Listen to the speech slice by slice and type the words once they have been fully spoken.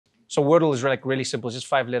So Wordle is like really simple, it's just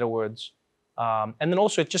 5-letter words. And then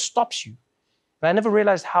also it just stops you. And I never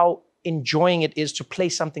realized how enjoying it is to play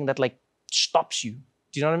something that like stops you.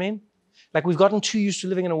 Do you know what I mean? Like we've gotten too used to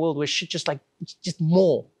living in a world where shit just like, it's just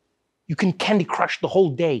more. You can Candy Crush the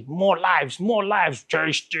whole day. More lives,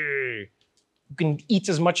 tasty. You can eat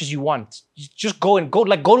as much as you want. You just go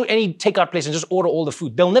to any takeout place and just order all the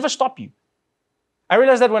food. They'll never stop you. I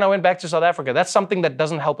realized that when I went back to South Africa. That's something that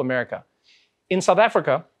doesn't help America. In South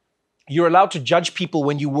Africa, you're allowed to judge people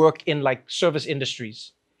when you work in like service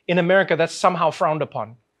industries. In America, that's somehow frowned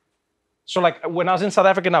upon. So like when I was in South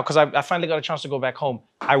Africa now, because I finally got a chance to go back home,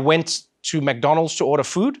 I went to McDonald's to order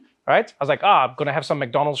food, right? I was like, I'm gonna have some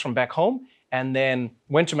McDonald's from back home, and then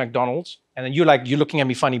went to McDonald's, and then you're looking at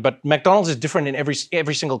me funny, but McDonald's is different in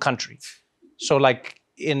every single country. So like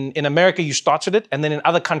in America, you started it, and then in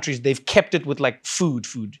other countries, they've kept it with like food.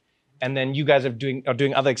 And then you guys are doing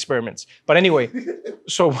other experiments. But anyway,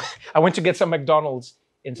 so I went to get some McDonald's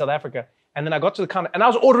in South Africa. And then I got to the counter and I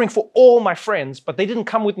was ordering for all my friends, but they didn't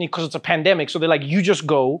come with me because it's a pandemic. So they're like, you just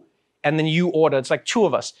go and then you order. It's like 2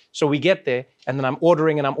 of us. So we get there and then I'm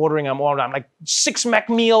ordering. I'm like 6 Mac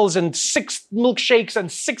meals and 6 milkshakes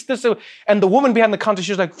and 6 this. And the woman behind the counter,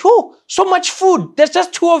 she was like, "Whew, so much food. There's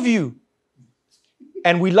just 2 of you."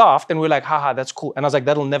 And we laughed and we were like, haha, that's cool. And I was like,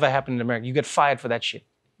 that'll never happen in America. You get fired for that shit.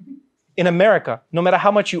 In America, no matter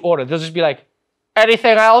how much you order, they'll just be like,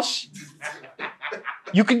 anything else?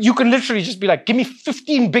 You can literally just be like, give me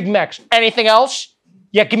 15 Big Macs. Anything else?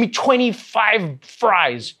 Yeah, give me 25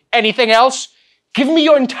 fries. Anything else? Give me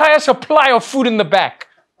your entire supply of food in the back.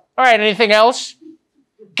 All right, anything else?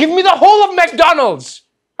 Give me the whole of McDonald's.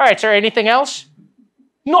 All right, sir, anything else?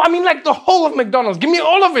 No, I mean like the whole of McDonald's. Give me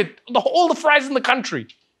all of it. All the fries in the country.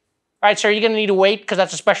 All right, sir, you're going to need to wait because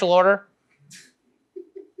that's a special order.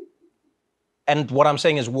 And what I'm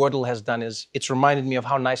saying is Wordle has done is it's reminded me of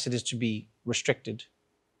how nice it is to be restricted.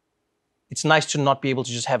 It's nice to not be able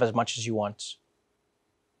to just have as much as you want.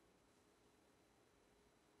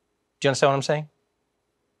 Do you understand what I'm saying?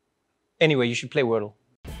 Anyway, you should play Wordle.